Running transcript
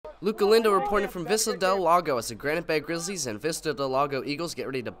Galindo reporting from Vista Del Lago as the Granite Bay Grizzlies and Vista Del Lago Eagles get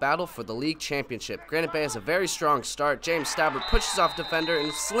ready to battle for the league championship. Granite Bay has a very strong start. James STABBERT pushes off defender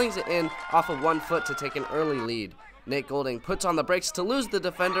and slings it in off of 1 foot to take an early lead. Nate Golding puts on the brakes to lose the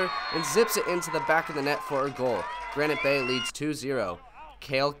defender and zips it into the back of the net for a goal. Granite Bay leads 2-0.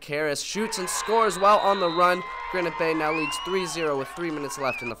 KALE shoots and scores while on the run. Granite Bay now leads 3-0 with 3 minutes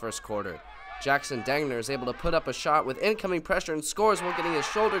left in the first quarter. DEGNER is able to put up a shot with incoming pressure and scores while getting his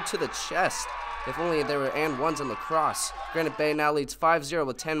shoulder to the chest. If only there were and ones in lacrosse. Granite Bay now leads 5-0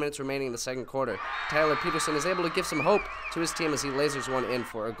 with 10 minutes remaining in the second quarter. Tyler Peterson is able to give some hope to his team as he lasers one in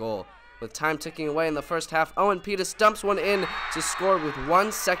for a goal. With time ticking away in the first half, Owen Peters dumps one in to score with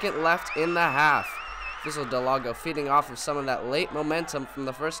 1 second left in the half. Vista Del Lago feeding off of some of that late momentum from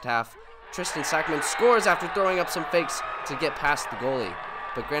the first half. Tristan Sackman scores after throwing up some fakes to get past the goalie.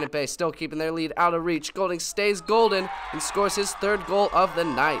 But Granite Bay still keeping their lead out of reach. Golding stays golden and scores his 3rd goal of the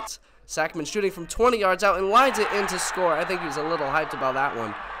night. Sackman shooting from 20 yards out and lines it in to score. I think he was a little hyped about that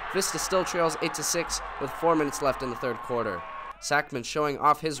one. Vista still trails 8-6 with 4 minutes left in the 3rd quarter. Sackman showing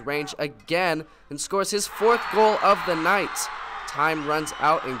off his range again and scores his 4th goal of the night. Time runs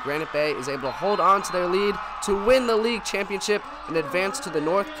out and Granite Bay is able to hold on to their lead to win the league championship and advance to the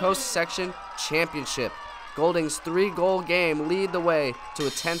North Coast Section Championship. Golding's 3-goal game lead the way to a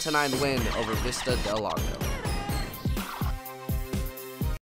 10-9 win over Vista Del Lago.